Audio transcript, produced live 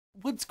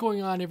What's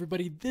going on,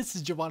 everybody? This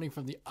is Giovanni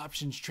from the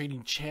Options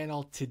Trading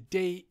Channel.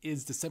 Today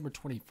is December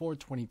 24th,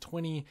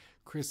 2020,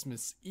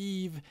 Christmas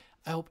Eve.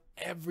 I hope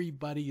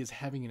everybody is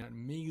having an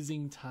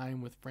amazing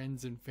time with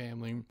friends and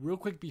family. Real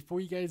quick, before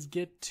you guys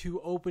get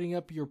to opening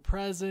up your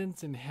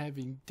presents and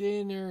having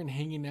dinner and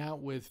hanging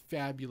out with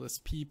fabulous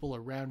people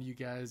around you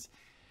guys,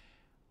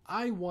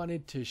 I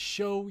wanted to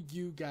show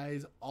you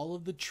guys all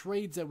of the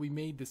trades that we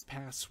made this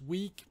past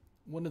week.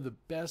 One of the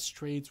best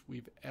trades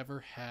we've ever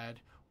had.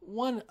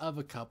 One of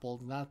a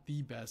couple, not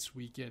the best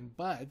weekend,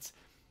 but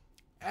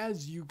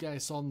as you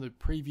guys saw in the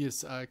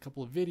previous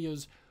couple of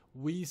videos,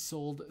 we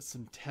sold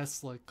some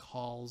Tesla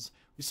calls.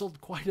 We sold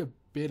quite a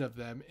bit of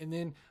them, and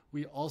then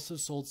we also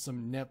sold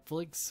some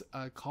Netflix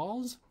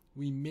calls.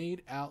 We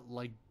made out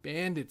like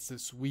bandits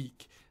this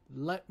week.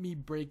 Let me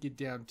break it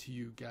down to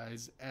you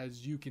guys.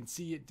 As you can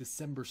see, at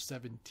December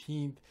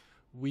 17th,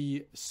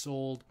 we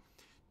sold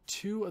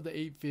 2 of the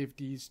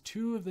 850s,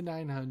 2 of the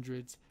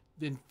 900s,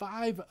 then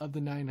 5 of the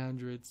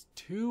 900s,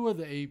 2 of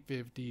the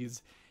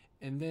 850s,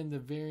 and then the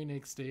very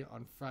next day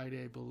on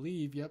Friday, I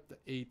believe, yep, the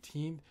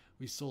 18th,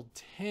 we sold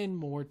 10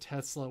 more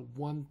Tesla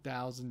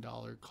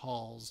 $1,000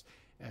 calls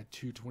at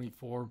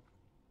 224.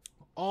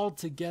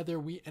 Altogether,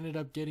 we ended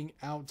up getting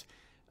out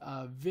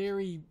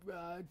very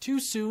too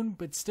soon,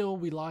 but still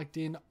we locked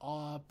in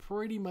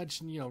pretty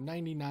much,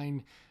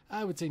 99,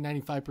 I would say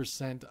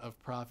 95%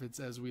 of profits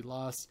as we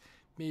lost.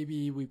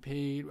 Maybe we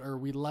paid, or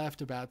we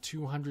left about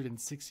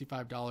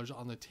 $265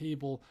 on the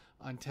table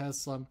on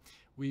Tesla.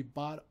 We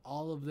bought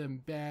all of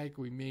them back.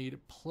 We made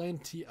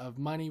plenty of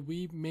money.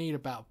 We made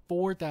about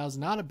we made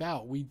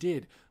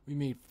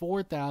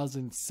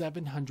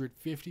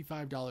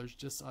 $4,755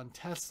 just on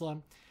Tesla.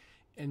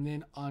 And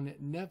then on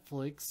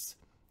Netflix,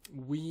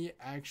 we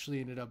actually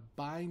ended up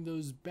buying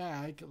those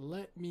back.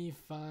 Let me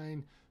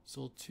find,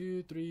 sold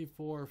 2, 3,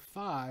 4,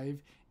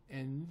 5,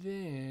 and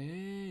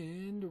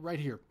then right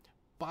here,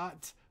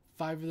 bought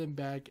 5 of them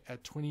back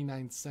at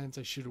 29 cents.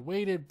 I should have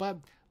waited, but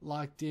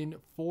locked in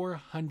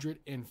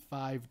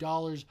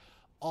 $405.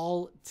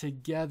 All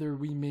together,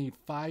 we made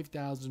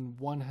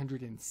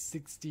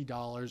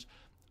 $5,160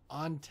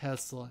 on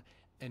Tesla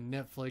and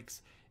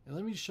Netflix. And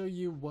let me show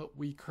you what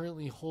we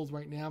currently hold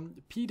right now.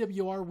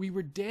 PWR, we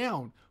were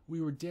down.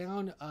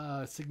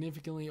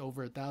 Significantly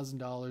over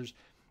 $1,000.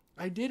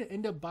 I did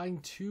end up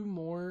buying 2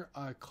 more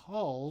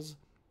calls.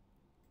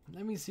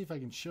 Let me see if I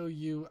can show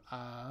you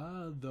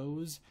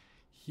those.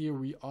 Here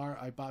we are.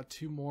 I bought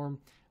 2 more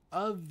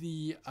of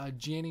the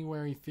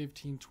January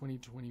 15,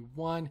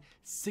 2021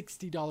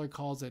 $60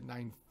 calls at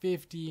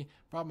 $9.50.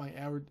 Brought my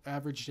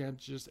average down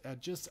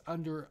just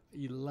under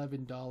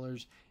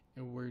 $11,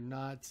 and we're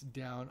not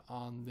down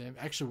on them.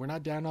 Actually, we're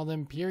not down on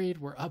them,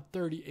 period. We're up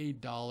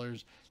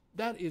 $38.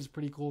 That is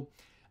pretty cool.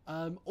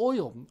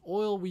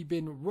 Oil we've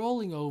been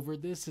rolling over.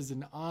 This is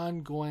an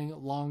ongoing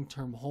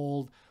long-term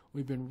hold.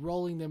 We've been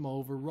rolling them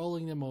over.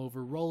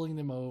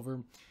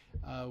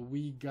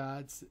 We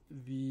got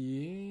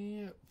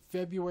the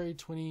February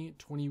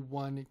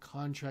 2021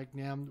 contract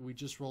now. We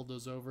just rolled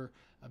those over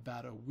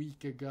about a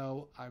week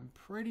ago. I'm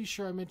pretty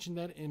sure I mentioned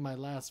that in my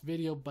last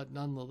video, but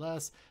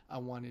nonetheless, I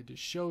wanted to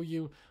show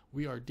you.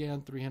 We are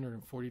down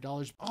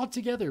 $340.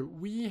 Altogether,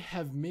 we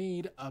have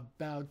made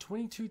about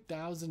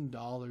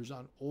 $22,000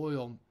 on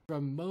oil.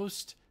 From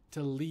most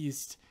to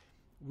least,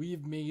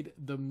 we've made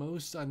the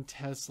most on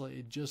Tesla.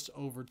 It just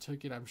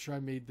overtook it. I'm sure I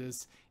made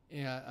this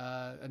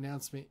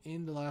announcement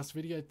in the last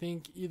video. I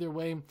think either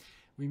way,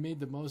 we made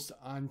the most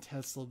on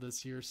Tesla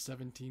this year,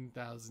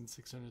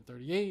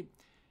 17,638.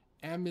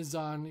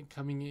 Amazon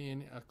coming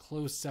in a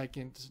close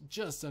second,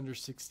 just under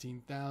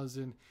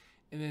 16,000.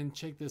 And then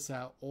check this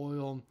out,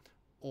 oil,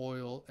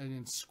 and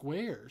then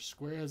Square.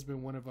 Square has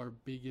been one of our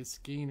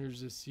biggest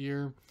gainers this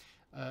year.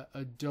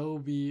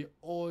 Adobe,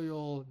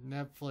 oil,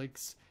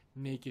 Netflix,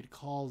 naked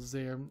calls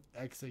there,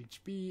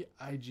 XHB,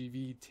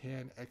 IGV,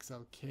 TAN,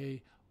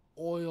 XLK,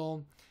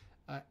 oil,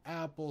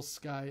 Apple,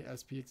 Sky,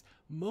 SPX.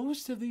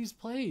 Most of these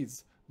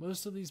plays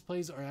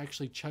are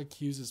actually Chuck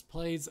Hughes's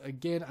plays.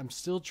 Again, I'm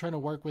still trying to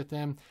work with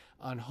them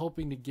on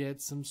hoping to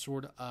get some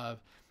sort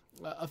of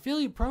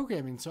affiliate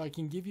programming so I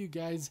can give you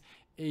guys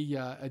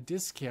a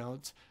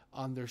discount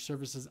on their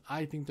services.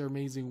 I think they're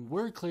amazing.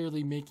 We're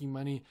clearly making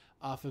money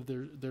off of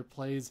their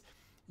plays.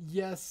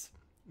 Yes,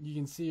 you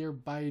can see here,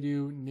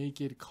 Baidu,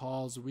 naked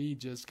calls, we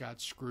just got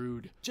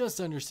screwed.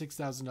 Just under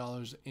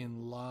 $6,000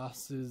 in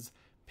losses.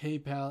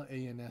 PayPal,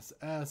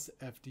 ANSS,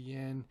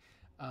 FDN,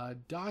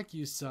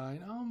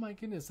 DocuSign. Oh my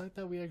goodness, I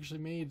thought we actually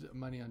made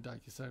money on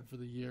DocuSign for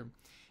the year.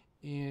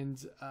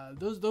 And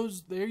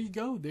those there you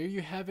go. There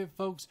you have it,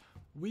 folks.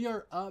 We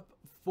are up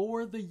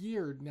for the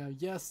year. Now,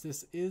 yes,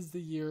 this is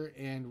the year,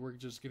 and we're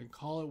just going to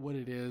call it what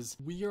it is.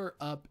 We are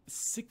up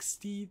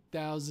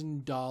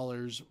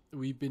 $60,000.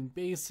 We've been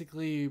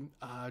basically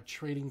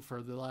trading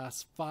for the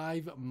last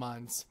 5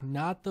 months,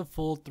 not the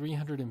full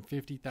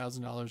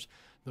 $350,000,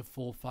 the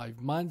full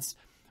 5 months.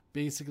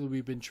 Basically,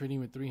 we've been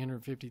trading with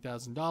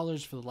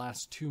 $350,000 for the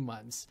last 2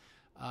 months.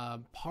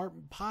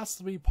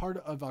 Possibly part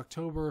of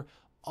October,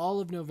 all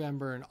of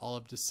November and all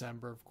of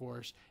December, of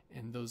course.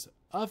 And those,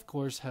 of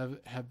course,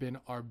 have been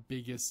our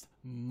biggest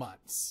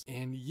months.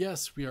 And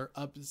yes, we are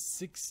up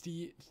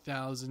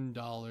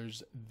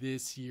 $60,000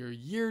 this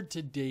year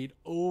to date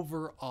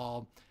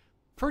overall.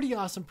 Pretty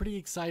awesome, pretty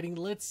exciting.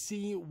 Let's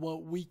see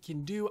what we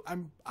can do.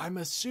 I'm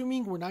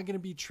assuming we're not going to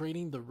be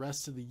trading the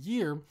rest of the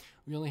year.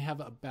 We only have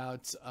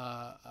about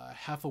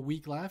half a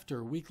week left,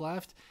 or a week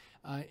left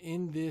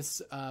in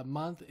this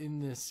month, in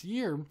this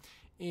year.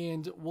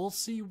 And we'll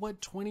see what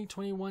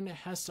 2021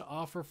 has to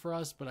offer for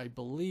us, but I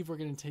believe we're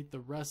going to take the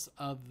rest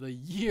of the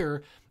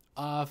year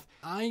off.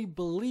 I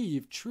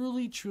believe,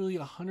 truly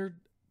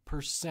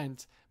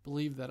 100%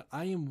 believe that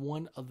I am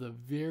one of the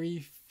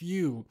very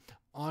few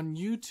on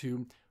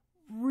YouTube,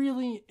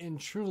 really and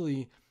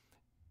truly,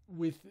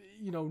 with,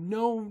 you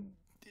know,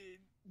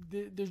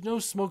 there's no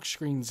smoke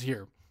screens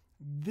here.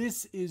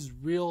 This is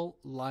real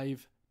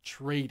life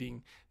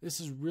trading. This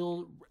is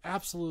real,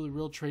 absolutely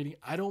real trading.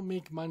 I don't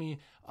make money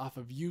off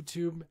of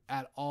YouTube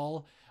at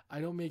all.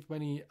 I don't make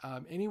money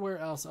anywhere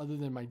else other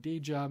than my day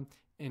job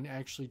and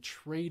actually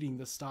trading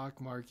the stock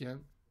market.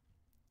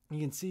 You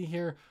can see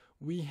here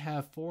we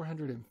have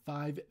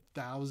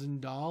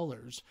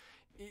 $405,000.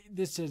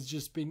 This has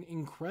just been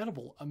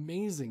incredible,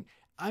 amazing.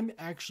 I'm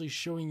actually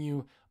showing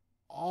you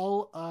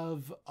all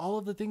of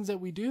the things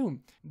that we do,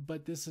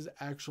 but this is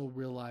actual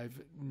real life,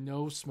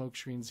 no smoke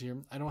screens here.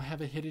 I don't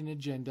have a hidden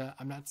agenda.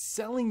 I'm not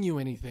selling you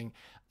anything.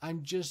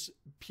 I'm just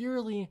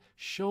purely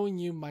showing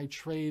you my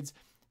trades,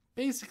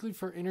 basically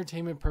for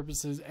entertainment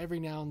purposes. Every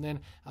now and then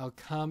I'll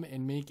come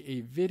and make a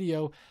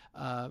video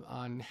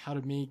on how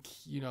to make,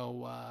 you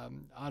know,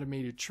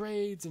 automated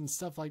trades and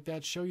stuff like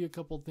that, show you a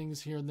couple things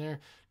here and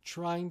there,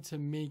 trying to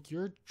make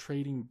your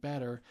trading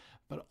better.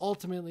 But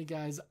ultimately,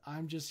 guys,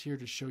 I'm just here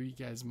to show you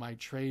guys my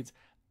trades.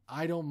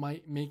 I don't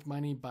make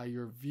money by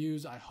your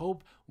views. I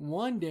hope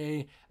one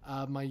day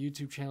my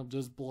YouTube channel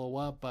does blow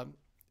up, but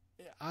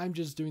I'm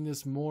just doing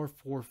this more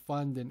for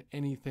fun than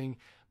anything.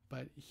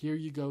 But here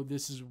you go.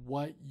 This is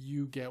what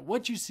you get.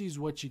 What you see is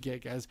what you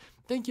get, guys.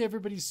 Thank you,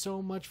 everybody,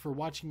 so much for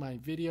watching my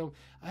video.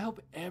 I hope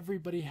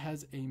everybody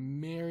has a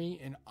merry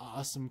and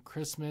awesome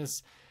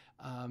Christmas.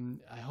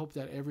 I hope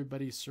that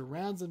everybody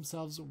surrounds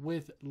themselves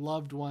with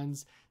loved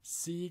ones.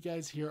 See you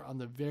guys here on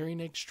the very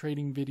next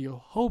trading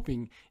video,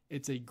 hoping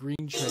it's a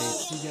green trade.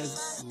 See you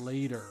guys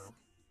later.